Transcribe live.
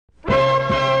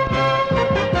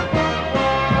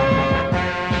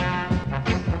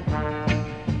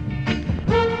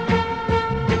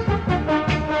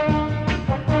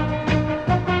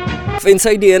V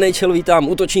Inside the NHL vítám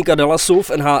útočníka Dallasu v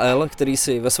NHL, který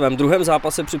si ve svém druhém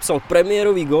zápase připsal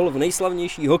premiérový gol v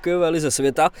nejslavnější hokejové lize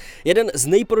světa, jeden z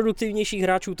nejproduktivnějších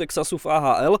hráčů Texasu v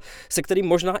AHL, se kterým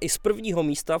možná i z prvního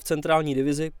místa v centrální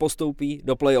divizi postoupí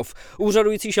do playoff.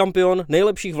 Úřadující šampion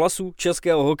nejlepších vlasů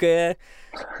českého hokeje,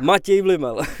 Matěj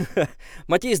Blümelem.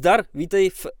 Matěj, zdar, vítej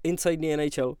v Inside the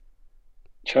NHL.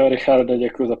 Čau Richarde,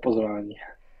 děkuji za pozvání.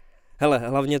 Hele,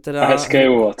 hlavně teda... A hezký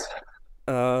úvod.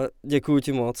 Děkuju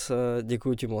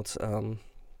ti moc.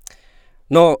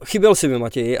 No, chyběl jsi mi,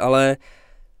 Matěj, ale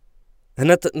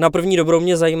hned na první dobrou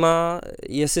mě zajímá,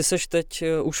 jestli seš teď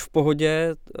už v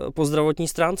pohodě po zdravotní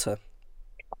stránce.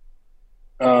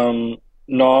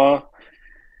 No,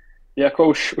 jako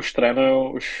už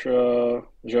trénuju,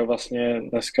 že vlastně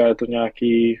dneska je to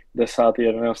nějaký 10.,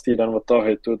 11. den od toho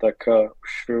hitu, tak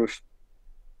už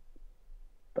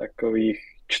takových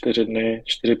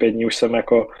 4-5 dní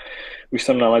už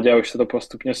jsem na ledě a už se to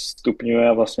postupně stupňuje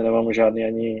a vlastně nemám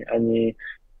žádný ani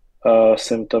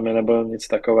symptomy nebo nic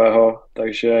takového,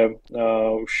 takže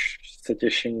už se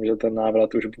těším, že ten návrat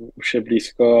už je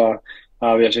blízko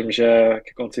a věřím, že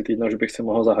ke konci týdne už bych si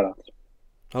mohl zahrát.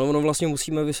 Ale ono vlastně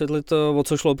musíme vysvětlit, o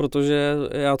co šlo, protože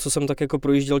já, co jsem tak jako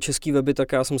projížděl český weby,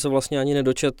 tak já jsem se vlastně ani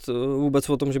nedočet vůbec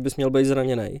o tom, že bys měl být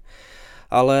zraněnej.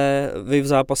 Ale vy v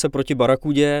zápase proti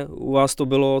Barakudě, u vás to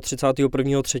bylo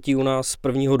 31.3., u nás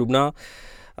 1. dubna,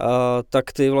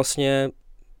 tak ty vlastně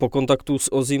po kontaktu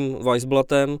s Ozim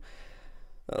Weissblattem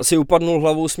si upadnul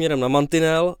hlavou směrem na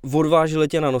mantinel, odvážili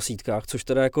tě na nosítkách, což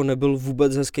teda jako nebyl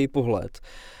vůbec hezký pohled.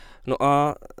 No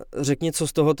a řekni, co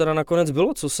z toho teda nakonec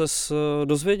bylo, co ses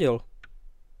dozvěděl?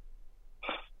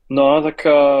 No,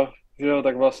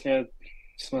 tak vlastně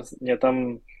mě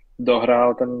tam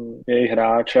dohrál ten jejich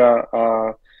hráč a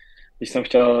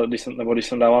když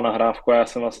jsem dával nahrávku a já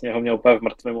jsem vlastně ho měl úplně v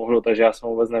mrtvém úhlu, takže já jsem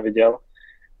ho vůbec neviděl.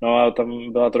 No a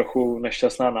tam byla trochu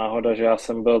nešťastná náhoda, že já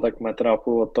jsem byl tak 1,5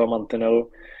 m od toho mantinelu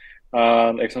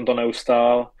a jak jsem to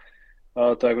neustál,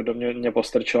 to jako do mě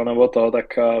postrčilo nebo to, tak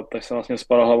jsem vlastně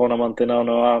spadl hlavou na mantinel,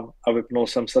 no a vypnul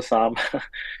jsem se sám.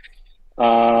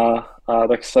 a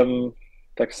tak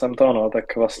jsem to, no,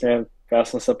 tak vlastně já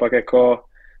jsem se pak jako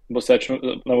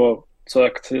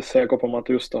jak si jako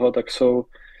pamatuju z toho, tak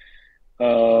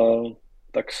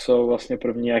jsou vlastně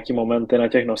první nějaký momenty na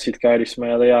těch nosítkách, když jsme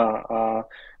jeli a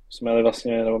jsme jeli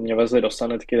vlastně, nebo mě vezli do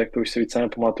sanitky, tak to už si více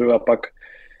nepamatuju a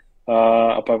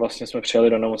pak vlastně jsme přijeli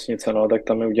do nemocnice, no, tak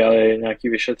tam mi udělali nějaké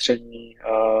vyšetření,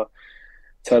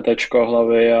 CTčko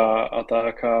hlavy a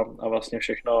tak a vlastně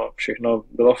všechno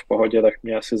bylo v pohodě, tak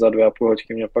mě asi za 2,5 hodiny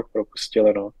mě pak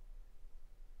propustili, no.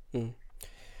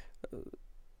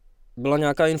 Byla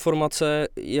nějaká informace,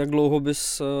 jak dlouho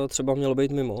bys třeba měl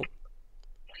být mimo?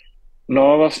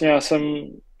 No vlastně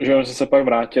že jsme se pak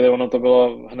vrátili, ono to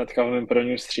bylo hnedka v mém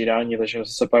prvním střídání, takže jsme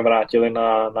se pak vrátili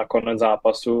na konec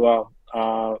zápasu a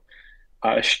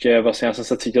ještě vlastně já jsem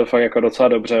se cítil fakt jako docela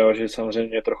dobře, jo, že samozřejmě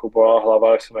mě trochu bolela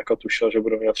hlava, jak jsem jako tušil, že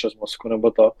budu mít otřes mozku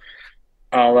nebo to,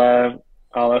 ale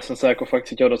jsem se jako fakt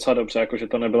cítil docela dobře, jako že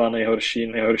to nebyla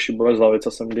nejhorší bolest hlavy,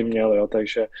 co jsem kdy měl, jo,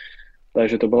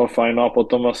 takže to bylo fajn, no a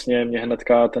potom vlastně mě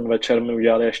hnedka ten večer mi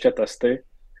udělali ještě testy.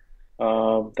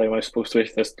 A tady mají spoustu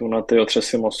těch testů na ty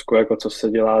otřesy mozku, jako co se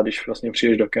dělá, když vlastně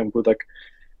přijdeš do kempu, tak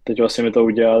teď vlastně mi to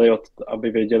udělali, aby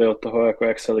věděli od toho, jako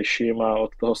jak se liším a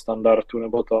od toho standardu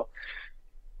nebo to.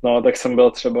 No, tak jsem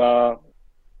byl třeba,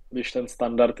 když ten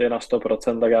standard je na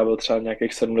 100%, tak já byl třeba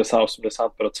nějakých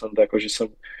 70-80%, jako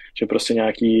že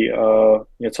prostě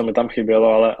něco mi tam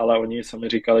chybělo, ale oni sami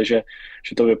říkali, že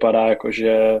to vypadá jako,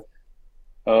 že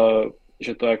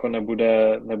to jako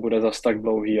nebude zas tak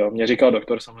dlouhý. Jo. Mě říkal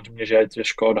doktor samozřejmě, že je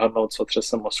těžko odhadnout, co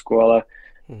otřese mozku,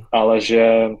 ale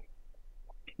že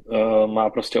má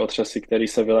prostě otřesy, které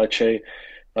se vylečej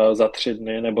za 3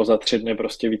 dny, nebo za 3 dny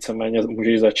prostě víceméně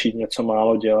můžeš začít něco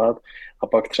málo dělat a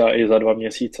pak třeba i za 2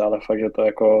 měsíce, ale fakt, že to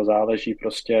jako záleží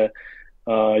prostě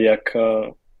jak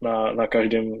na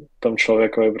každém tom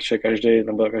člověkovi, protože každý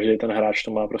ten hráč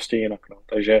to má prostě jinak. No.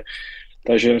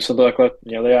 Takže my jsme to takhle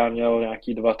měli, já měl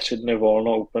nějaký 2-3 dny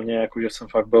volno úplně, jako že jsem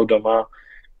fakt byl doma.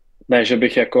 Ne, že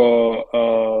bych jako,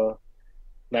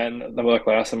 nebo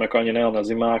takhle, já jsem jako ani nejel na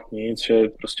zimák, nic, že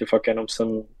prostě fakt jenom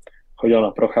jsem chodil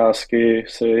na procházky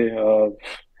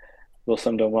byl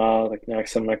jsem doma, tak nějak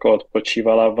jsem jako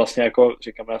odpočíval a vlastně jako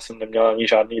říkám, já jsem neměl ani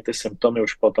žádný ty symptomy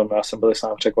už potom, já jsem byl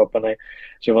sám překvapený,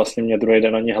 že vlastně mě druhý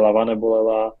den ani hlava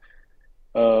nebolela,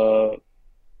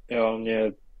 jo,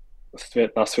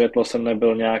 na světlo jsem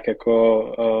nebyl nějak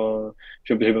jako,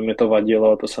 že by mi to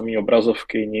vadilo, to samý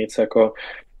obrazovky, nic, jako,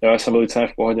 já jsem byl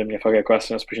víceméně v pohodě, mě fakt jako, já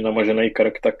jsem spíš namožený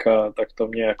krk, tak to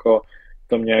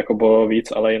mě jako bolelo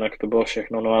víc, ale jinak to bylo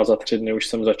všechno, no a za 3 dny už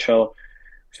jsem začal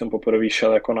už jsem poprvé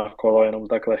šel jako na kolo, jenom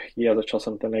tak lehký a začal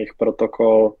jsem ten jejich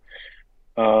protokol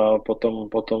a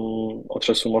potom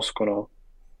otřesu mozku, no.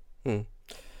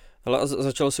 Hele, a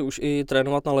začal jsi už i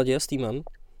trénovat na ledě s týmem?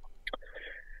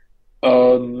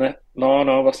 Ne,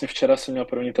 no, vlastně včera jsem měl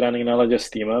první trénink na ledě s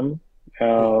týmem.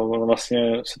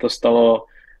 Vlastně se to stalo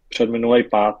před minulý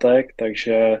pátek,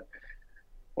 takže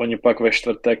oni pak ve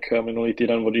čtvrtek minulý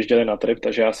týden odjížděli na trip,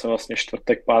 takže já jsem vlastně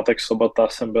čtvrtek, pátek, sobota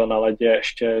jsem byl na ledě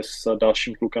ještě s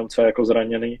dalším klukem, co je jako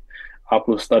zraněný a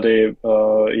plus tady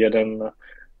jeden,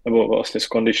 nebo vlastně s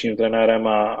kondičním trenérem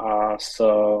a s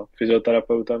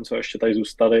fyzioterapeutem, co ještě tady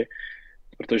zůstali,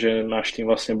 protože náš tým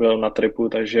vlastně byl na tripu,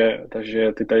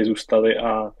 takže ty tady zůstali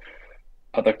a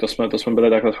tak to jsme byli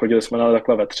takhle, chodili jsme na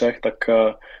takhle ve třech, tak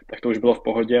to už bylo v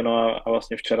pohodě, no a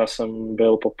vlastně včera jsem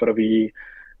byl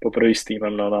poprvé s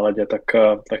týmem, no, na ledě, tak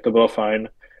to bylo fajn.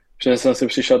 Protože jsem si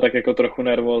přišel tak jako trochu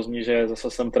nervózní, že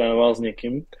zase jsem trénoval s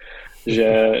někým,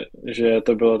 že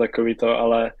to bylo takový to,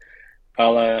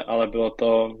 ale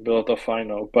bylo to fajn,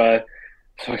 no, úplně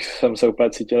tak jsem se úplně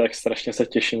cítil, jak strašně se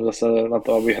těším zase na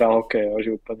to, abych hrál hokej, jo,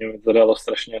 že úplně mi to dalo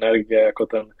strašně energie, jako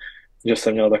že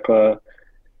jsem měl takhle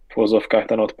v uvozovkách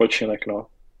ten odpočinek, no,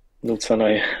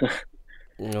 nucenej.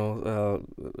 No,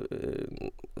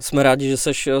 jsme rádi, že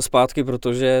seš zpátky,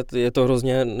 protože je to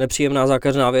hrozně nepříjemná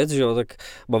zákeřná věc, že jo, tak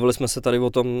bavili jsme se tady o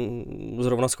tom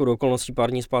zrovna shodou okolností pár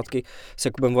dní zpátky s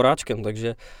Jakubem Voráčkem,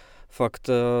 takže fakt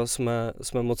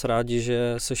jsme moc rádi,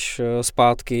 že seš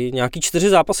zpátky. Nějaký 4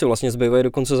 zápasy vlastně zbývají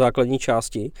do konce základní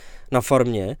části na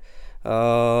farmě.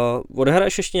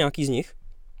 Odehraješ ještě nějaký z nich?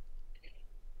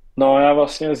 No já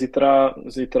vlastně zítra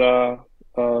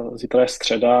je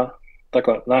středa,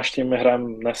 takhle, náš tým my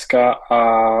hrajeme dneska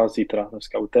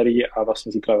dneska úterý a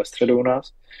vlastně zítra ve středu u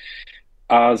nás.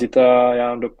 A zítra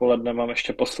já dopoledne mám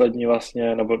ještě poslední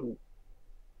vlastně, nebo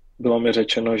bylo mi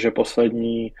řečeno, že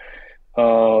poslední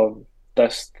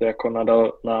test jako na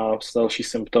další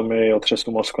symptomy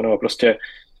otřesu mozku, nebo prostě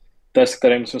test,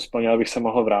 který musím splnit, abych se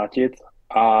mohl vrátit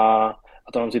a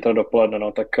to mám zítra dopoledne,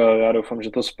 no, tak já doufám, že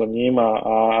to splním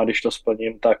a když to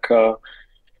splním,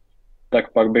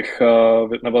 tak pak bych,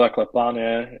 nebo takhle plán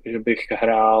je, že bych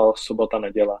hrál sobota,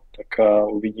 neděle, tak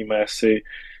uvidíme,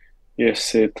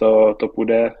 jestli to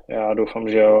půjde, já doufám,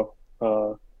 že jo,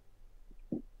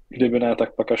 kdyby ne,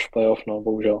 tak pak až v playoff, no,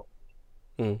 bohužel.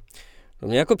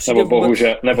 Mně jako přijde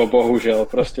nebo bohužel,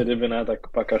 prostě kdyby ne, tak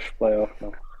pak až v playoff,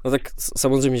 no. No tak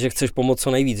samozřejmě, že chceš pomoct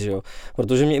co nejvíc, že jo?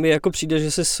 Protože mně jako přijde,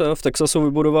 že jsi v Texasu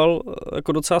vybudoval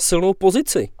jako docela silnou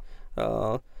pozici.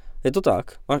 Je to tak?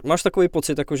 Máš takový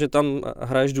pocit, jako že tam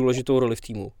hraješ důležitou roli v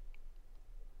týmu?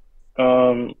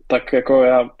 Tak jako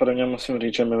já prvně musím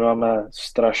říct, že my máme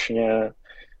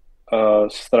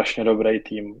strašně dobrý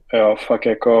tým. Jo, fakt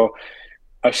jako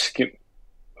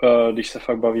když se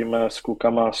fakt bavíme s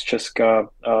klukama z Česka,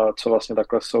 co vlastně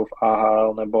takhle jsou v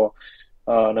AHL,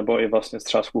 nebo i vlastně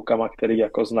třeba s klukama, který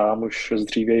jako znám už z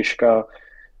dřívějška,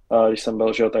 když jsem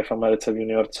byl, že jo, tady v Americe v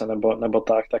juniorce nebo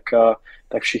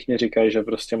tak všichni říkají, že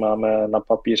prostě máme na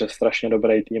papíře strašně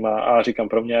dobrý tým a říkám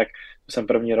pro mě, jak jsem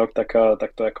první rok, tak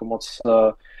to jako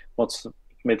moc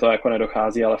mi to jako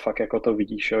nedochází, ale fakt jako to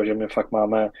vidíš, jo, že my fakt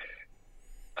máme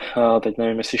teď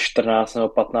nevím, jestli 14 nebo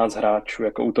 15 hráčů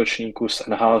jako útočníků s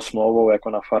NHL smlouvou jako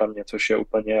na farmě, což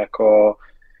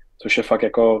je fakt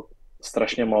jako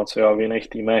strašně moc, jo, v jiných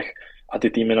týmech a ty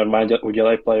týmy normálně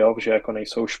udělají playoff, že jako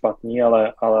nejsou špatní,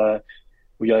 ale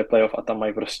udělají playoff a tam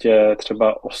mají prostě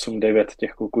třeba 8-9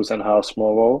 těch kluků s NHL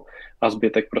smlouvou a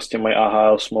zbytek prostě mají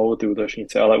AHL smlouvu, ty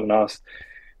útočníci, ale u nás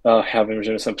já vím,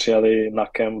 že my jsme přijeli na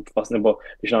kemp, vlastně, nebo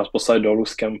když nás poslali dolů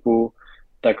z kempu,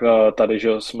 tak tady, že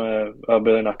jsme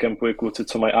byli na kempu i kluci,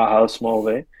 co mají AHL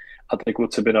smlouvy a ty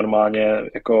kluci by normálně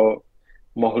jako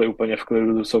mohli úplně v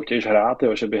klidu tu soutěž hrát,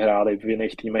 jo, že by hráli v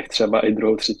jiných týmech třeba i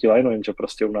druhou, třetí lineu, jenže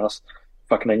prostě u nás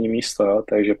fakt není místo, jo,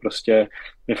 takže prostě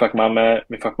my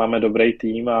fakt máme dobrý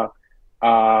tým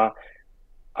a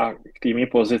k týmní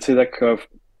pozici, tak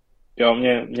jo,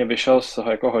 mě vyšel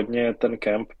jako hodně ten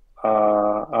kemp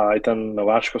a i ten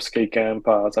nováčkovský kemp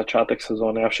a začátek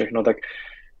sezóny a všechno,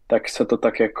 tak se to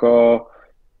tak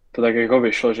jako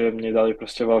vyšlo, že mě dali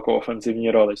prostě velkou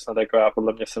ofenzivní roli. Snad jako já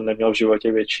podle mě jsem neměl v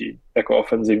životě větší jako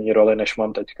ofenzivní roli, než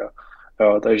mám teďka.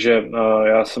 Jo, takže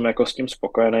já jsem jako s tím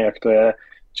spokojený, jak to je.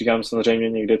 Říkám samozřejmě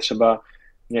někdy třeba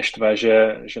mě štve,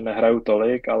 že nehraju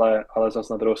tolik, ale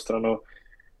zase na druhou stranu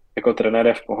jako trenér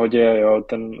je v pohodě, jo,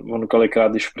 on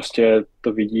kolikrát, když prostě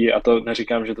to vidí, a to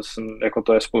neříkám, že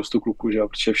to je spoustu kluků, že jo,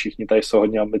 protože všichni tady jsou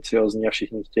hodně ambiciozní a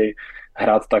všichni chtějí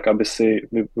hrát tak, aby si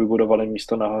vybudovali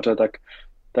místo nahoře,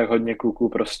 tak hodně kluků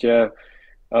prostě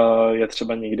je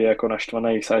třeba někdy jako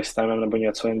naštvaný s ice timem nebo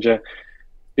něco, jenže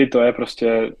i to je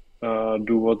prostě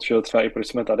důvod, že třeba i proč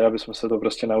jsme tady, aby jsme se to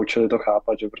prostě naučili to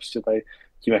chápat, že prostě tady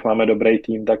tím, jak máme dobrý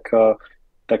tým,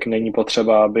 tak není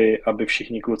potřeba, aby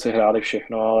všichni kluci hráli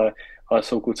všechno, ale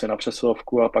jsou kluci na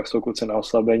přesilovku a pak jsou kluci na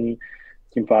oslabení.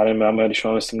 Tím pádem když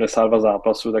máme 72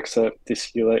 zápasů, tak se ty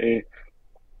síly i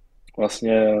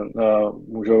vlastně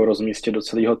můžou rozmístit do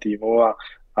celého týmu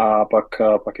a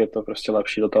pak je to prostě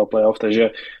lepší do toho playoff, takže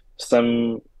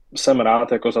jsem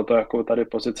rád jako za to, jakou tady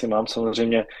pozici mám.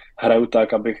 Samozřejmě hraju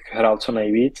tak, abych hrál co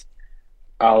nejvíc,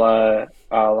 ale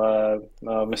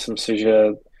myslím si, že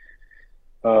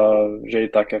i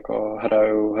tak jako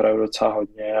hraju docela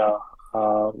hodně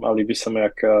a líbí se mi,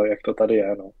 jak to tady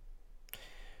je. No.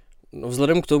 No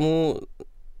vzhledem k tomu,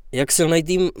 jak silný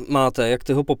tým máte, jak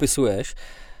ty ho popisuješ,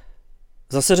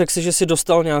 zase řekl si, že si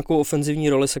dostal nějakou ofenzivní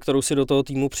roli, se kterou si do toho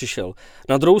týmu přišel.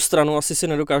 Na druhou stranu asi si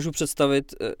nedokážu představit,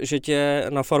 že tě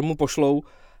na farmu pošlou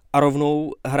a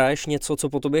rovnou hraješ něco, co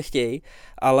po tobě chtějí,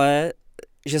 ale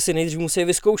že si nejdřív musí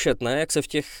vyzkoušet, ne? Jak se v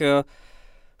těch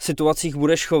situacích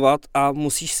budeš chovat a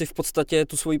musíš si v podstatě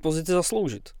tu svoji pozici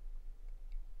zasloužit.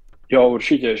 Jo,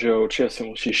 určitě, že jo, určitě si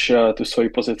musíš tu svoji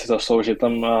pozici zasloužit.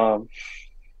 Tam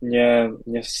mě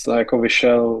jako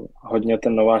vyšel hodně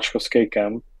ten nováčkovský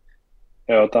kemp.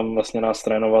 Jo, tam vlastně nás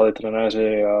trénovali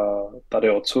trenéři tady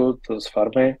odsud, z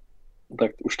farmy,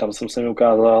 tak už tam jsem se mi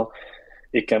ukázal.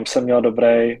 I kemp jsem měl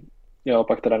dobrý, jo,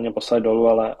 pak teda mě poslali dolů,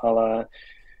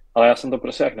 ale já jsem to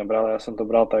prostě jak nebral, já jsem to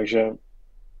bral tak, že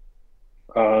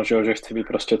chci být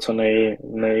prostě co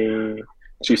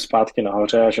nejdřív zpátky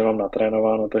nahoře a že mám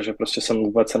natrénováno, takže prostě jsem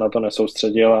vůbec se na to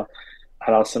nesoustředil a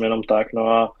hrál jsem jenom tak, no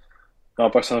a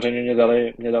pak samozřejmě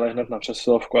mě dali hned na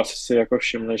přesilovku, asi si jako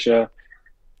všimli, že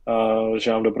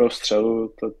mám dobrou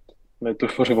střelu, to mi tu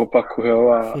furt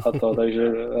opakujou a to,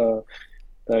 takže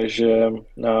to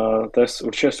je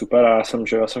určitě super a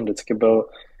já jsem vždycky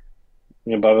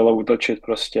mě bavilo útočit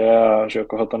prostě a že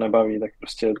koho to nebaví, tak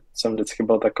prostě jsem vždycky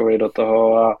byl takový do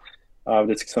toho a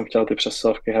vždycky jsem chtěl ty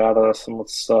přesilovky hrát a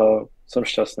jsem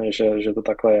šťastný, že to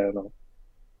takhle je, no.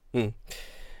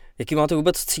 Jaký máte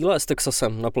vůbec cíle s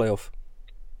Texasem na playoff?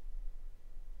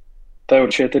 To je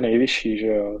určitě ty nejvyšší, že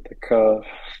jo, tak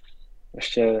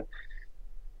ještě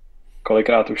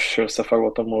kolikrát už se fakt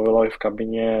o tom mluvilo i v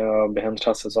kabině během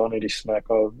třeba sezóny, když jsme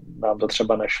jako, nám to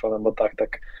třeba nešlo nebo tak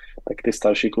ty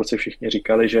starší kluci všichni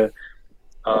říkali,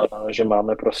 že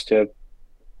máme prostě,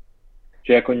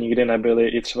 že jako nikdy nebyli,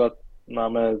 i třeba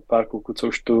máme pár kluků, co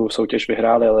už tu soutěž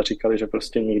vyhráli, ale říkali, že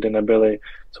prostě nikdy nebyli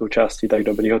součástí tak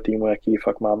dobrýho týmu, jaký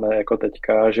fakt máme jako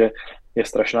teďka, že je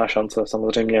strašná šance.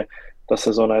 Samozřejmě ta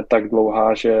sezóna je tak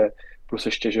dlouhá, že plus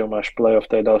ještě, že jo, máš playoff,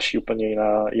 to je další úplně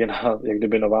jiná, jak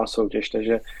kdyby nová soutěž,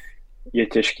 takže je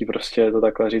těžký prostě to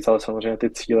takhle říct, ale samozřejmě ty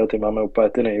cíle, ty máme úplně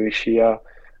ty nejvyšší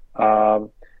a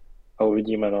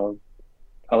uvidíme, no.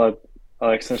 Ale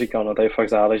jak jsem říkal, no tady fakt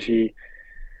záleží,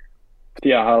 v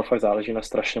té AHL fakt záleží na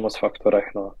strašně moc faktorech,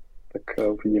 no. Tak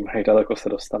uvidíme, jak daleko se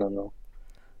dostaneme, no.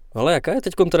 Ale jaká je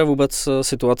teď teda vůbec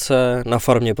situace na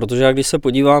farmě? Protože já když se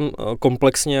podívám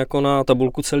komplexně jako na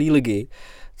tabulku celé ligy,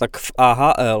 tak v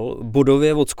AHL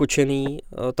bodově odskočený,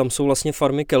 tam jsou vlastně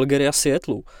farmy Calgary a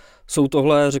Seattle. Jsou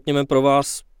tohle, řekněme, pro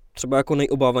vás třeba jako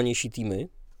nejobávanější týmy?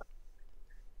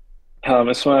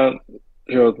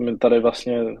 My tady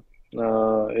vlastně,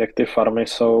 jak ty farmy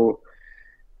jsou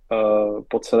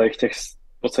po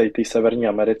celé té severní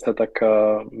Americe, tak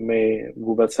my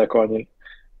vůbec jako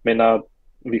my na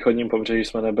východním pobřeží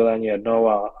jsme nebyli ani jednou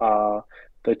a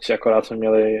teď akorát jsme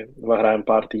hrajeme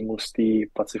pár týmů z té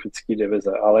pacifické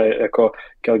divize, ale jako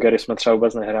Calgary jsme třeba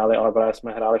vůbec nehráli, ale právě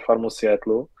jsme hráli farmu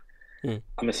Seattle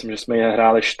a myslím, že jsme je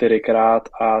hráli 4krát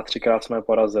a 3krát jsme je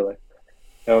porazili.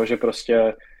 Jo, že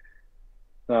prostě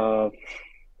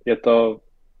je to,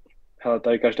 hele,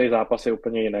 tady každý zápas je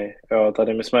úplně jiný. Jo,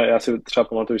 tady já si třeba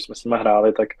pamatuju, že jsme s nimi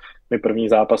hráli, tak my první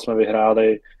zápas jsme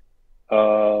vyhráli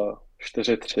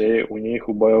 4-3 u nich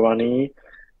ubojovaný,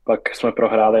 pak jsme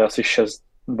prohráli asi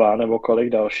 6-2 nebo kolik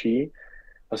další.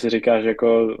 Asi říkáš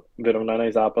jako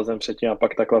vyrovnaný zápasem předtím a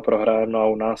pak takhle prohrajeme, no a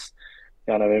u nás,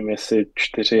 já nevím, jestli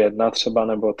 4-1 třeba,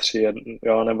 nebo 3-1,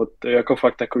 jo, nebo jako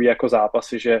fakt takový jako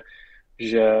zápasy,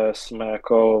 že jsme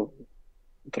jako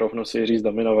troufnu si říct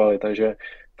dominovali, takže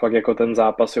fakt jako ten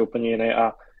zápas je úplně jiný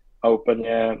a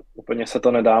úplně se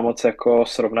to nedá moc jako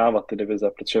srovnávat ty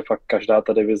divize, protože fakt každá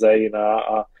ta divize je jiná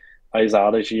a i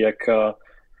záleží, jak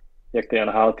ty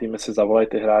NHL týmy si zavolají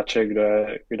ty hráče,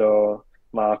 kdo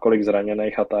má kolik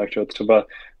zraněných a tak, že třeba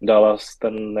Dallas,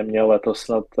 ten neměl letos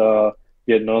snad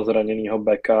jednoho zraněného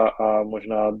backa a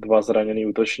možná 2 zraněný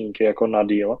útočníky jako na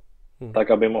deal,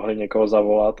 tak aby mohli někoho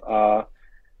zavolat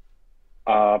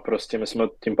a prostě my jsme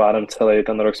tím pádem celý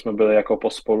ten rok jsme byli jako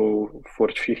pospolu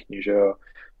furt všichni, že jo.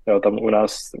 Jo, tam u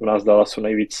nás Dallasu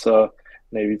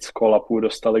nejvíc kolapů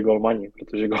dostali golmani,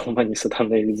 protože golmani se tam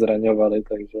nejvíc zraňovali,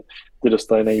 takže ty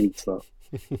dostali nejvíc. No.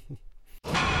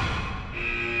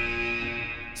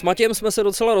 S Matějem jsme se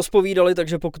docela rozpovídali,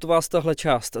 takže pokud vás tahle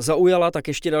část zaujala, tak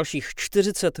ještě dalších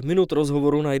 40 minut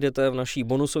rozhovoru najdete v naší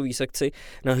bonusové sekci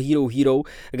na Hero Hero,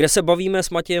 kde se bavíme s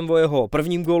Matějem o jeho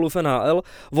prvním gólu v NHL,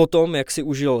 o tom, jak si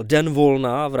užil den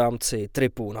volna v rámci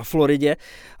tripu na Floridě,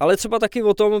 ale třeba taky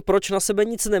o tom, proč na sebe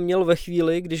nic neměl ve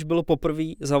chvíli, když byl poprvé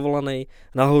zavolaný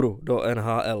nahoru do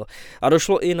NHL. A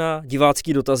došlo i na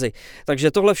divácký dotazy.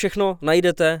 Takže tohle všechno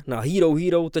najdete na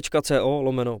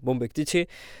herohero.co/bombiktyči.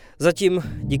 Zatím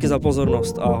díky za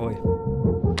pozornost, ahoj.